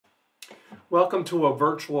Welcome to a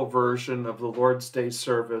virtual version of the Lord's Day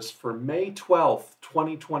service for May 12th,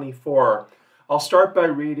 2024. I'll start by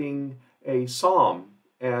reading a psalm,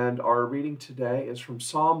 and our reading today is from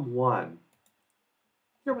Psalm 1.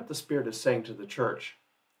 Hear what the Spirit is saying to the church.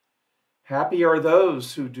 Happy are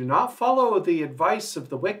those who do not follow the advice of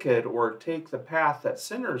the wicked, or take the path that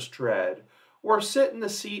sinners tread, or sit in the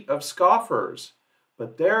seat of scoffers,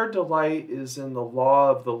 but their delight is in the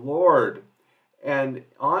law of the Lord, and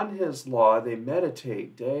on his law they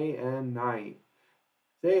meditate day and night.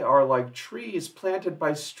 They are like trees planted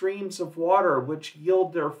by streams of water, which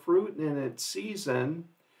yield their fruit in its season,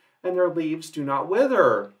 and their leaves do not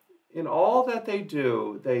wither. In all that they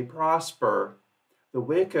do, they prosper. The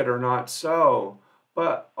wicked are not so,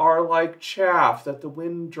 but are like chaff that the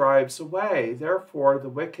wind drives away. Therefore, the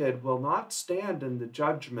wicked will not stand in the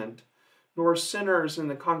judgment, nor sinners in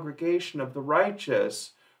the congregation of the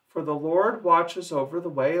righteous. For the Lord watches over the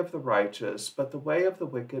way of the righteous, but the way of the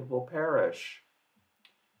wicked will perish.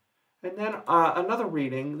 And then another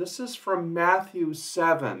reading. This is from Matthew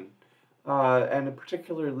 7, and a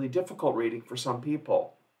particularly difficult reading for some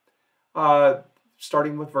people.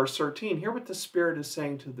 Starting with verse 13. Hear what the Spirit is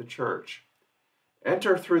saying to the church.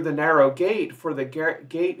 Enter through the narrow gate, for the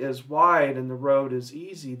gate is wide and the road is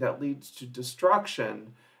easy that leads to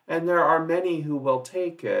destruction, and there are many who will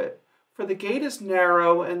take it. For the gate is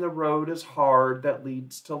narrow and the road is hard that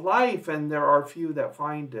leads to life, and there are few that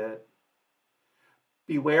find it.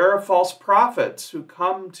 Beware of false prophets who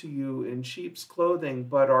come to you in sheep's clothing,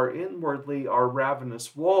 but inwardly are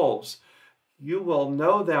ravenous wolves. You will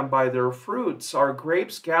know them by their fruits. Are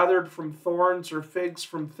grapes gathered from thorns or figs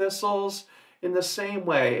from thistles? In the same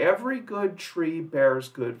way, every good tree bears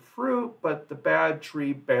good fruit, but the bad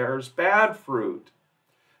tree bears bad fruit.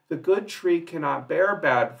 The good tree cannot bear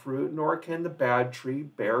bad fruit, nor can the bad tree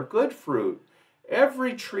bear good fruit.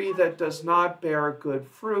 Every tree that does not bear good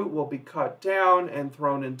fruit will be cut down and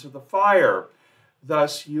thrown into the fire.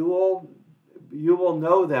 Thus you will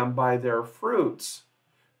know them by their fruits.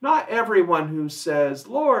 Not everyone who says,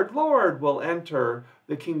 Lord, Lord, will enter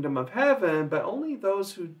the kingdom of heaven, but only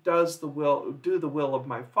those who do the will of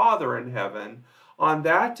my Father in heaven. On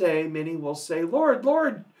that day many will say, Lord,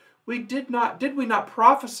 Lord, did we not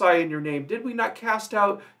prophesy in your name? Did we not cast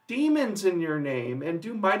out demons in your name and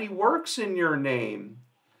do mighty works in your name?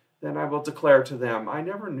 Then I will declare to them, I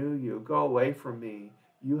never knew you. Go away from me.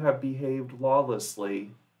 You have behaved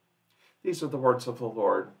lawlessly. These are the words of the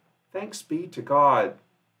Lord. Thanks be to God.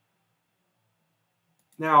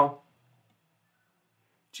 Now,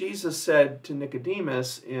 Jesus said to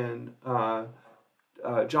Nicodemus in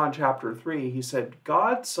John chapter 3, he said,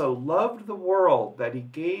 God so loved the world that he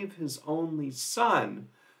gave his only Son,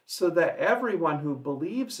 so that everyone who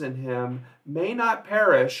believes in him may not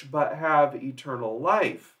perish, but have eternal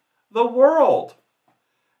life. The world.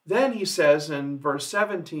 Then he says in verse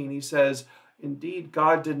 17, he says, indeed,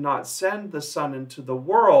 God did not send the Son into the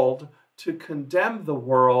world to condemn the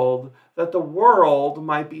world, that the world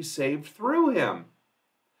might be saved through him.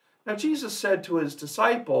 Now Jesus said to his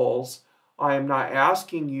disciples, I am not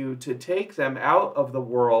asking you to take them out of the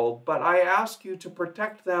world, but I ask you to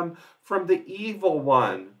protect them from the evil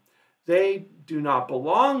one. They do not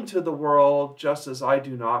belong to the world, just as I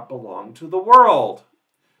do not belong to the world.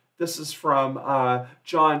 This is from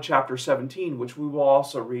John chapter 17, which we will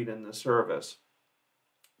also read in the service.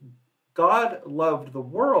 God loved the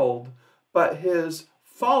world, but his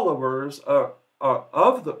followers aren't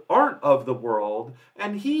of the world,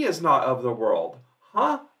 and he is not of the world.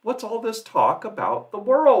 Huh? What's all this talk about the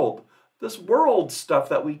world? This world stuff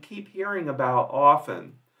that we keep hearing about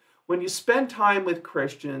often. When you spend time with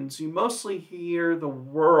Christians, you mostly hear the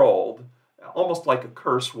world, almost like a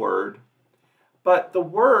curse word. But the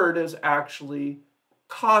word is actually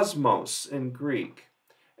cosmos in Greek.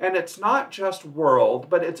 And it's not just world,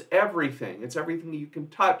 but it's everything. It's everything you can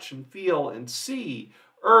touch and feel and see,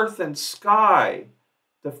 earth and sky.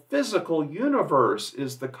 The physical universe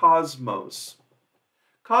is the cosmos.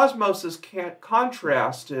 Cosmos is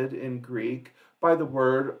contrasted in Greek by the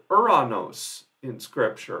word uranos in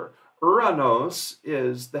Scripture. Uranos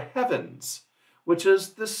is the heavens, which is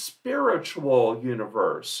the spiritual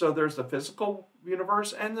universe. So there's the physical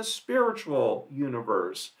universe and the spiritual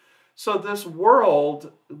universe. So this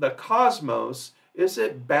world, the cosmos, is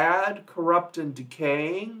it bad, corrupt, and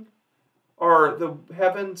decaying? Are the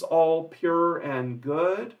heavens all pure and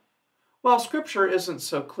good? Well, Scripture isn't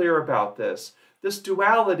so clear about this. This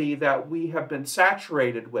duality that we have been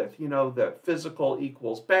saturated with, that physical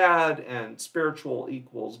equals bad and spiritual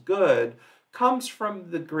equals good, comes from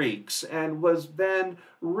the Greeks and was then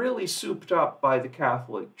really souped up by the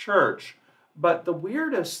Catholic Church. But the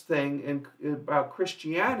weirdest thing about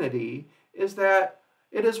Christianity is that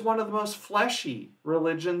it is one of the most fleshy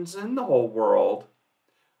religions in the whole world,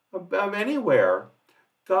 of anywhere.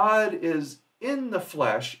 God is in the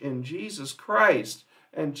flesh in Jesus Christ,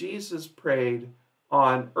 and Jesus prayed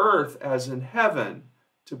on earth as in heaven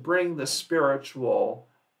to bring the spiritual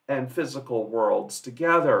and physical worlds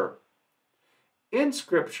together. In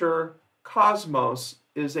Scripture, cosmos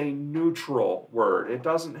is a neutral word. It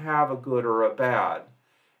doesn't have a good or a bad.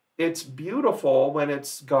 It's beautiful when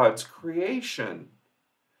it's God's creation.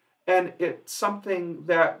 And it's something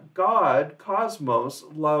that God, cosmos,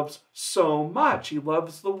 loves so much. He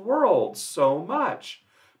loves the world so much.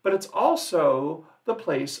 But it's also the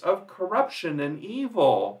place of corruption and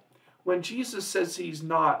evil. When Jesus says he's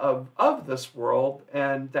not of this world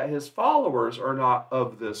and that his followers are not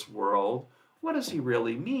of this world, what does he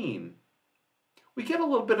really mean? We get a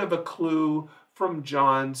little bit of a clue from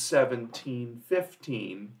John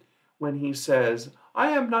 17:15 when he says,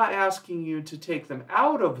 I am not asking you to take them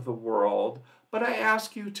out of the world, but I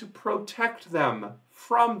ask you to protect them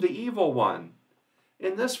from the evil one.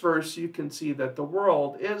 In this verse, you can see that the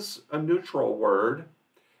world is a neutral word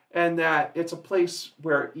and that it's a place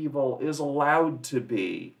where evil is allowed to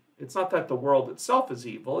be. It's not that the world itself is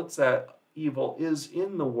evil, it's that evil is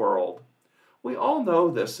in the world. We all know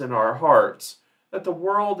this in our hearts, that the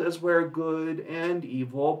world is where good and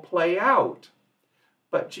evil play out.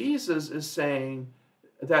 But Jesus is saying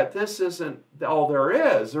that this isn't all there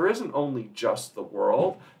is. There isn't only just the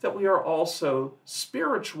world, that we are also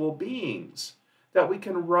spiritual beings, that we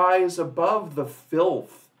can rise above the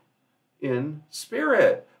filth in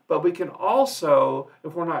spirit. But we can also,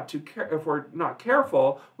 if we're not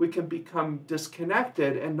careful, we can become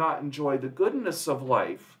disconnected and not enjoy the goodness of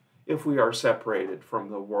life if we are separated from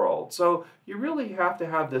the world. So you really have to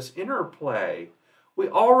have this interplay. We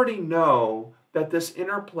already know that this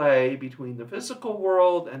interplay between the physical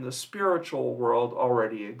world and the spiritual world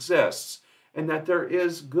already exists, and that there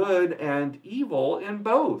is good and evil in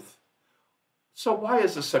both. So why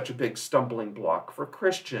is this such a big stumbling block for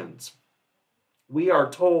Christians? We are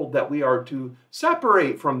told that we are to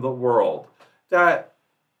separate from the world, that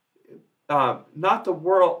not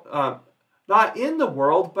in the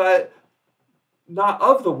world, but not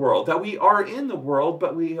of the world, that we are in the world,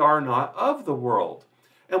 but we are not of the world.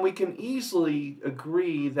 And we can easily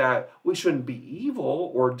agree that we shouldn't be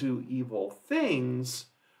evil or do evil things,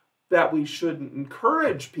 that we shouldn't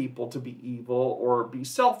encourage people to be evil or be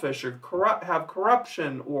selfish or have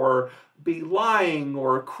corruption or be lying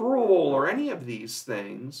or cruel or any of these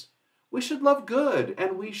things. We should love good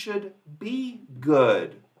and we should be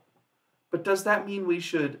good. But does that mean we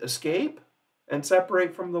should escape and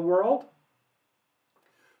separate from the world?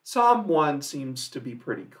 Psalm 1 seems to be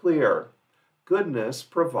pretty clear. Goodness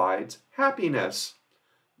provides happiness.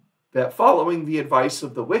 That following the advice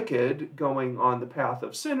of the wicked, going on the path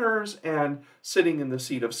of sinners, and sitting in the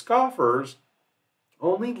seat of scoffers,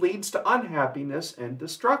 only leads to unhappiness and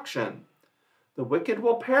destruction. The wicked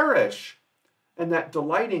will perish, and that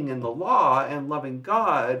delighting in the law and loving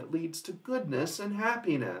God leads to goodness and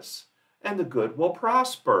happiness, and the good will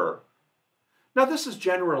prosper. Now, this is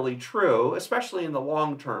generally true, especially in the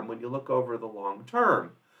long term, when you look over the long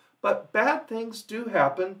term. But bad things do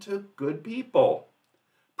happen to good people.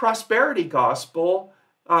 Prosperity gospel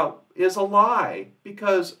is a lie,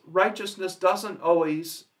 because righteousness doesn't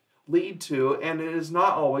always lead to, and it is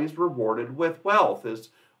not always rewarded with wealth,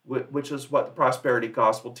 which is what the prosperity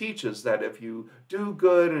gospel teaches, that if you do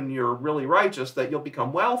good and you're really righteous, that you'll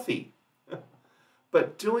become wealthy.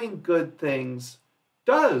 But doing good things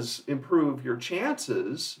does improve your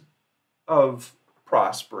chances of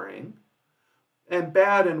prospering. And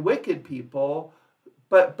bad and wicked people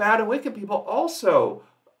also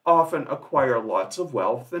often acquire lots of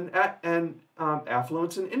wealth and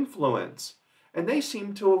affluence and influence. And they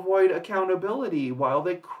seem to avoid accountability while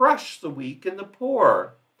they crush the weak and the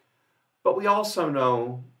poor. But we also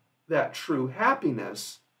know that true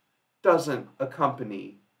happiness doesn't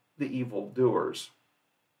accompany the evildoers.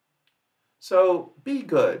 So be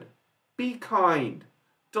good, be kind,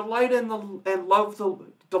 delight in the law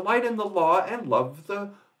and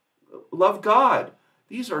love God.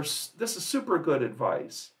 This is super good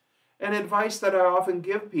advice. And advice that I often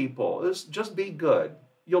give people is just be good.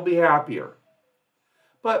 You'll be happier.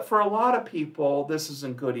 But for a lot of people, this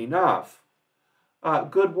isn't good enough.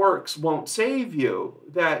 Good works won't save you,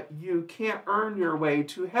 that you can't earn your way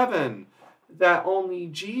to heaven, that only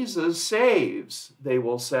Jesus saves, they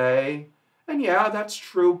will say. And yeah, that's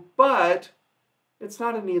true, but it's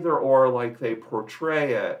not an either-or like they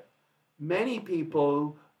portray it. Many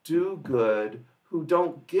people do good who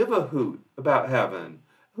don't give a hoot about heaven,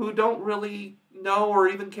 who don't really know or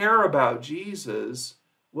even care about Jesus,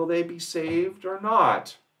 will they be saved or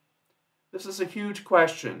not? This is a huge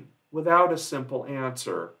question without a simple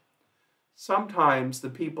answer. Sometimes the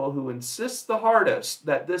people who insist the hardest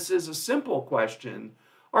that this is a simple question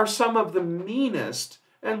are some of the meanest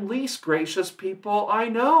and least gracious people I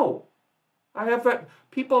know.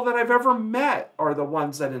 People that I've ever met are the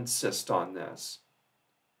ones that insist on this.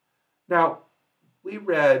 Now, we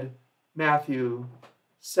read Matthew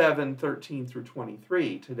 7:13 through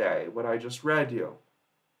 23 today, what I just read you.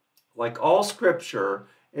 Like all scripture,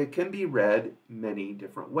 it can be read many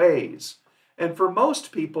different ways. And for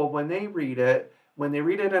most people, when they read it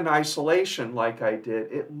in isolation like I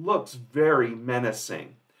did, it looks very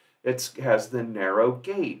menacing. It has the narrow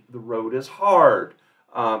gate. The road is hard.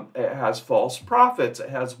 It has false prophets. It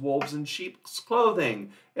has wolves in sheep's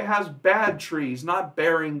clothing. It has bad trees not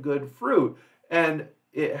bearing good fruit. And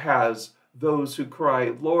it has those who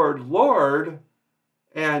cry, Lord, Lord,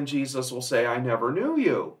 and Jesus will say, I never knew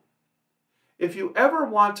you. If you ever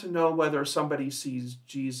want to know whether somebody sees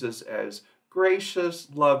Jesus as gracious,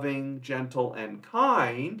 loving, gentle, and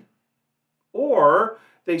kind, or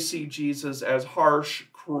they see Jesus as harsh,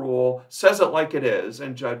 cruel, says it like it is,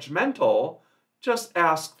 and judgmental, just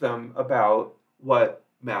ask them about what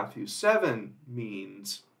Matthew 7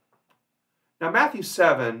 means. Now, Matthew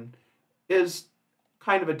 7 is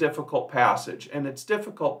kind of a difficult passage, and it's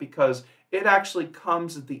difficult because it actually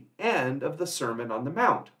comes at the end of the Sermon on the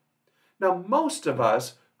Mount. Now, most of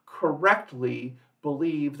us correctly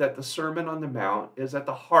believe that the Sermon on the Mount is at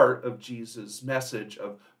the heart of Jesus' message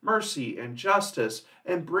of mercy and justice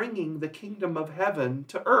and bringing the kingdom of heaven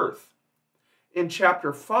to earth. In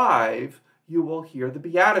chapter 5, you will hear the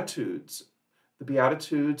Beatitudes. The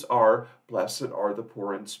Beatitudes are, blessed are the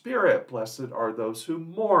poor in spirit, blessed are those who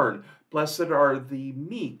mourn, blessed are the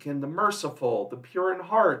meek and the merciful, the pure in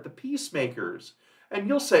heart, the peacemakers. And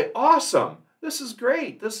you'll say, awesome, this is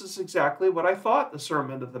great. This is exactly what I thought the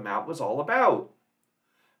Sermon on the Mount was all about.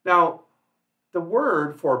 Now, the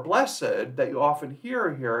word for blessed that you often hear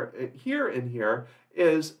in here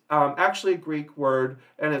is actually a Greek word,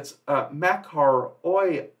 and it's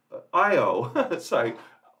makaroio. Sorry,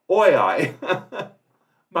 oii,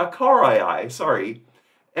 makarii, sorry,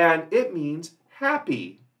 and it means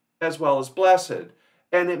happy as well as blessed,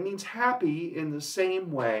 and it means happy in the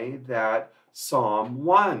same way that Psalm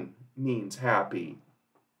 1 means happy.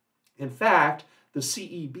 In fact, the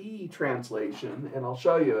CEB translation, and I'll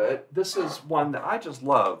show you it, this is one that I just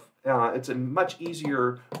love. It's a much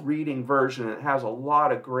easier reading version. It has a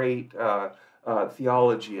lot of great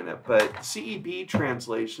theology in it, but CEB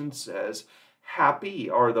translation says, happy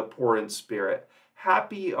are the poor in spirit,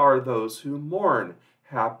 happy are those who mourn,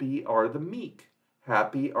 happy are the meek,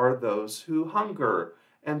 happy are those who hunger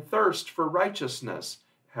and thirst for righteousness,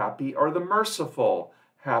 happy are the merciful,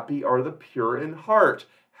 happy are the pure in heart,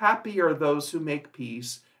 happy are those who make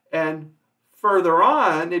peace. And further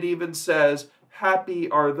on, it even says, happy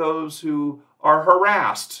are those who are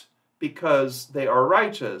harassed because they are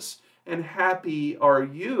righteous. And happy are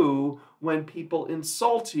you when people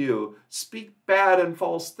insult you, speak bad and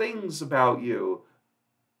false things about you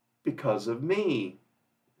because of me.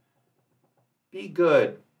 Be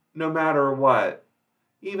good no matter what,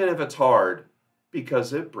 even if it's hard,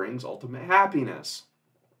 because it brings ultimate happiness.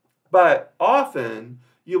 But often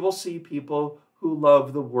you will see people who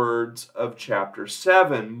love the words of chapter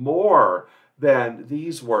 7 more than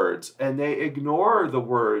these words, and they ignore the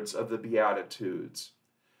words of the Beatitudes.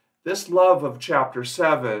 This love of chapter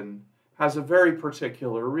 7 has a very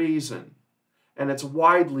particular reason, and it's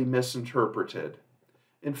widely misinterpreted.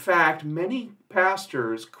 In fact, many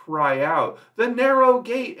pastors cry out, the narrow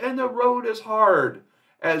gate and the road is hard,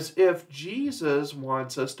 as if Jesus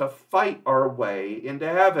wants us to fight our way into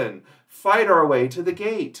heaven, fight our way to the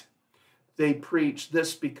gate. They preach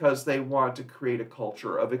this because they want to create a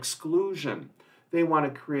culture of exclusion. They want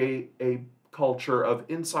to create a culture of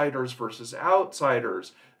insiders versus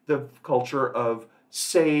outsiders, the culture of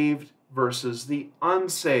saved versus the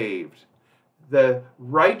unsaved. The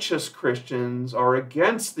righteous Christians are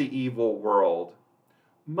against the evil world.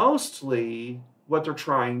 Mostly, what they're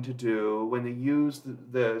trying to do when they use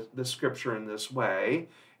the scripture in this way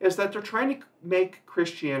is that they're trying to make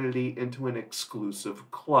Christianity into an exclusive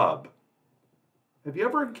club. Have you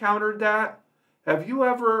ever encountered that? Have you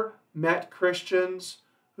ever met Christians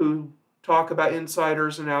who talk about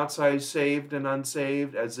insiders and outsiders, saved and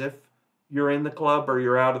unsaved, as if you're in the club or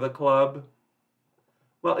you're out of the club?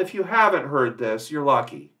 Well, if you haven't heard this, you're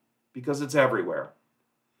lucky, because it's everywhere.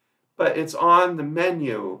 but it's on the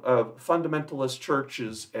menu of fundamentalist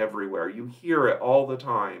churches everywhere. You hear it all the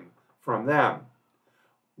time from them.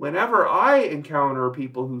 Whenever I encounter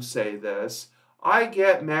people who say this, I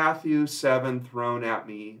get Matthew 7 thrown at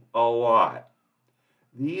me a lot.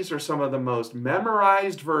 These are some of the most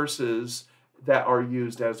memorized verses that are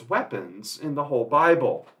used as weapons in the whole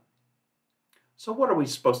Bible. So what are we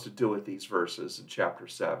supposed to do with these verses in chapter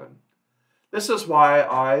 7? This is why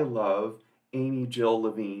I love Amy Jill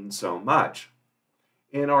Levine so much.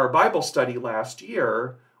 In our Bible study last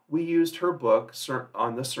year, we used her book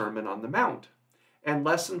on the Sermon on the Mount. And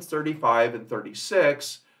lessons 35 and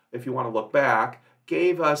 36, if you want to look back,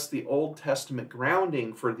 gave us the Old Testament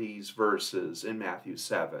grounding for these verses in Matthew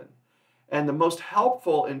 7. And the most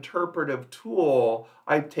helpful interpretive tool,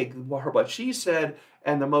 I take what she said,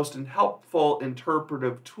 and the most helpful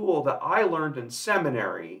interpretive tool that I learned in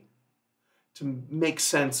seminary to make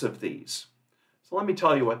sense of these. So let me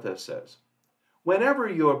tell you what this is. Whenever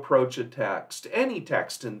you approach a text, any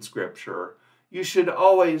text in Scripture, you should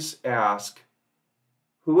always ask,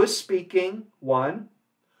 who is speaking? 1.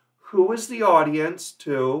 Who is the audience?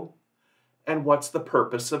 2. And what's the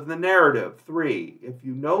purpose of the narrative? 3. If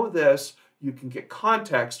you know this, you can get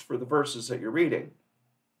context for the verses that you're reading.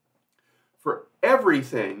 For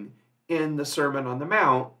everything in the Sermon on the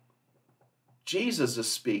Mount, Jesus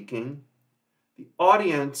is speaking. The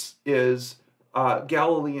audience is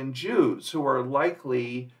Galilean Jews who are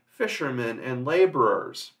likely fishermen and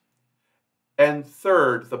laborers. And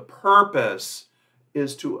third, the purpose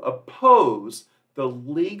is to oppose the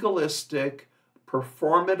legalistic,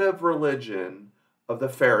 performative religion of the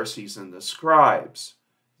Pharisees and the scribes.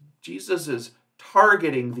 Jesus is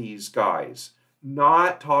targeting these guys,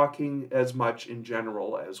 not talking as much in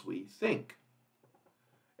general as we think.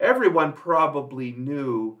 Everyone probably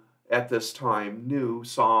at this time knew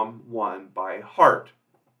Psalm 1 by heart.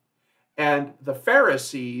 And the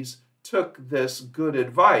Pharisees took this good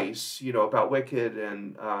advice, about wicked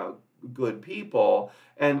and good people,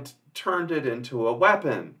 and turned it into a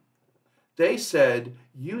weapon. They said,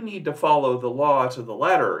 you need to follow the law to the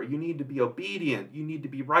letter. You need to be obedient. You need to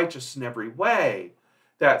be righteous in every way.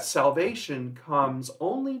 That salvation comes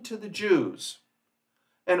only to the Jews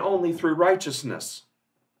and only through righteousness.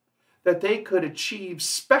 That they could achieve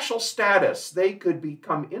special status. They could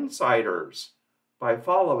become insiders by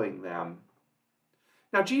following them.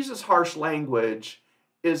 Now, Jesus' harsh language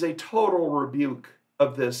is a total rebuke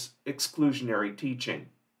of this exclusionary teaching.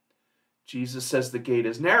 Jesus says the gate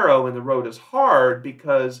is narrow and the road is hard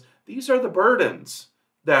because these are the burdens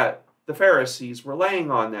that the Pharisees were laying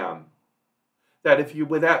on them. That if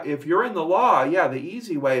you're in the law, the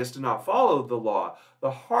easy way is to not follow the law.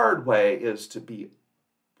 The hard way is to be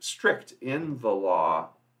strict in the law.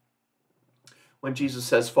 When Jesus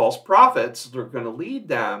says false prophets, they're going to lead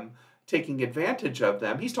them, taking advantage of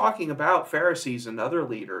them. He's talking about Pharisees and other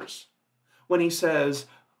leaders. When he says,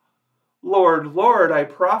 Lord, Lord, I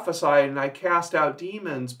prophesied and I cast out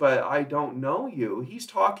demons, but I don't know you. He's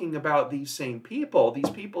talking about these same people, these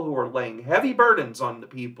people who are laying heavy burdens on the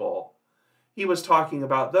people. He was talking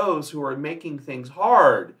about those who are making things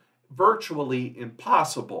hard, virtually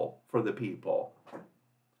impossible for the people.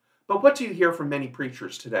 But what do you hear from many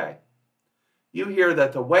preachers today? You hear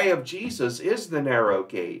that the way of Jesus is the narrow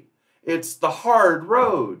gate. It's the hard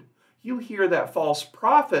road. You hear that false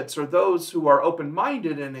prophets are those who are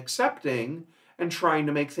open-minded and accepting and trying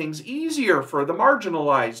to make things easier for the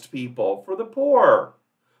marginalized people, for the poor,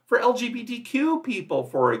 for LGBTQ people,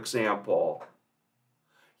 for example.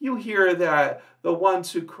 You hear that the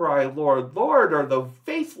ones who cry, Lord, Lord, are the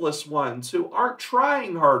faithless ones who aren't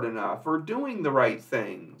trying hard enough or doing the right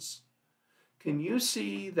things. Can you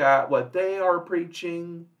see that what they are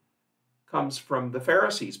preaching comes from the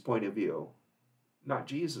Pharisees' point of view, not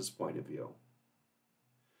Jesus' point of view?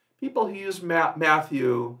 People who use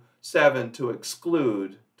Matthew 7 to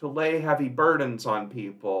exclude, to lay heavy burdens on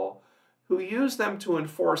people, who use them to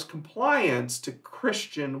enforce compliance to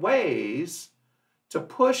Christian ways, to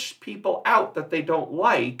push people out that they don't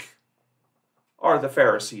like, are the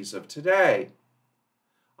Pharisees of today.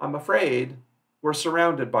 I'm afraid we're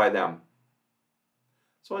surrounded by them.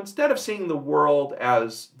 So instead of seeing the world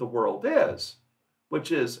as the world is,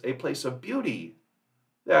 which is a place of beauty,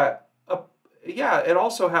 that, it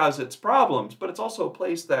also has its problems, but it's also a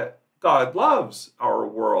place that God loves our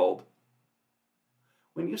world.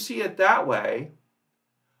 When you see it that way,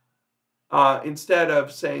 instead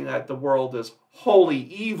of saying that the world is wholly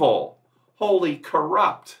evil, wholly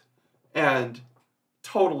corrupt, and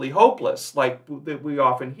totally hopeless, like we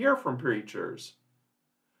often hear from preachers,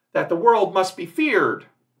 that the world must be feared,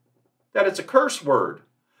 that it's a curse word,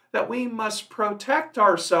 that we must protect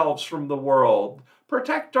ourselves from the world,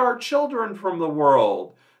 protect our children from the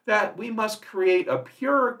world, that we must create a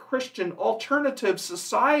pure Christian alternative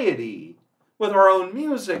society with our own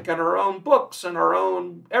music and our own books and our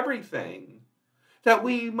own everything, that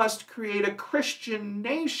we must create a Christian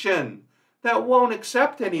nation that won't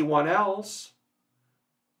accept anyone else,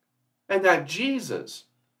 and that Jesus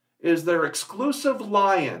is their exclusive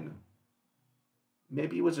lion.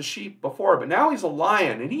 Maybe he was a sheep before, but now he's a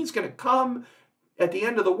lion, and he's going to come at the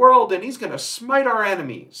end of the world, and he's going to smite our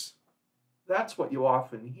enemies. That's what you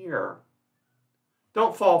often hear.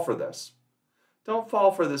 Don't fall for this. Don't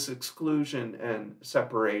fall for this exclusion and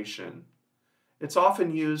separation. It's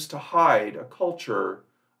often used to hide a culture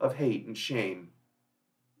of hate and shame.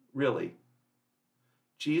 Really.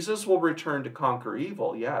 Jesus will return to conquer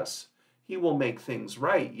evil, yes. He will make things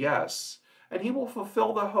right, yes. And he will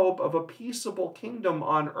fulfill the hope of a peaceable kingdom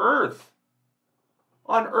on earth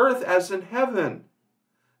as in heaven.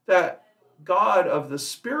 That God of the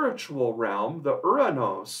spiritual realm, the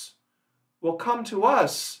Uranos, will come to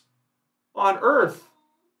us on earth,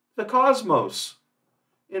 the cosmos,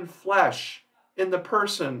 in flesh, in the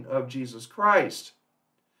person of Jesus Christ.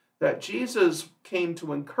 That Jesus came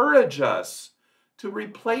to encourage us to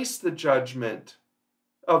replace the judgment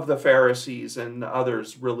of the Pharisees and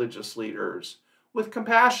others religious leaders with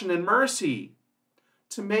compassion and mercy,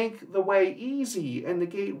 to make the way easy and the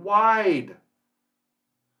gate wide,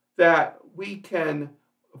 that we can,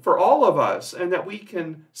 for all of us, and that we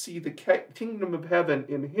can see the kingdom of heaven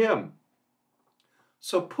in him.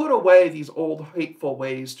 So put away these old hateful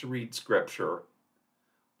ways to read Scripture.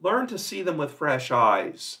 Learn to see them with fresh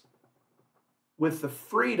eyes, with the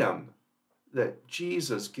freedom that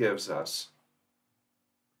Jesus gives us.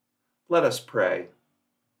 Let us pray.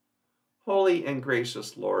 Holy and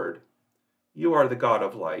gracious Lord, you are the God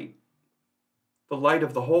of light, the light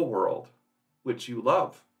of the whole world, which you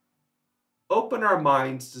love. Open our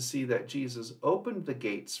minds to see that Jesus opened the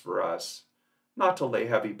gates for us, not to lay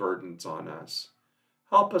heavy burdens on us.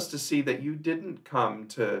 Help us to see that you didn't come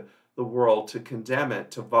to the world to condemn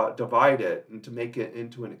it, to divide it, and to make it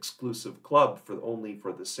into an exclusive club only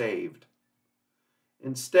for the saved.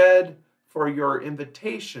 Instead, for your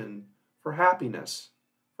invitation for happiness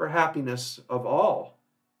of all,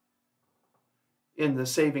 in the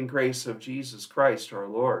saving grace of Jesus Christ our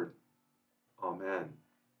Lord. Amen.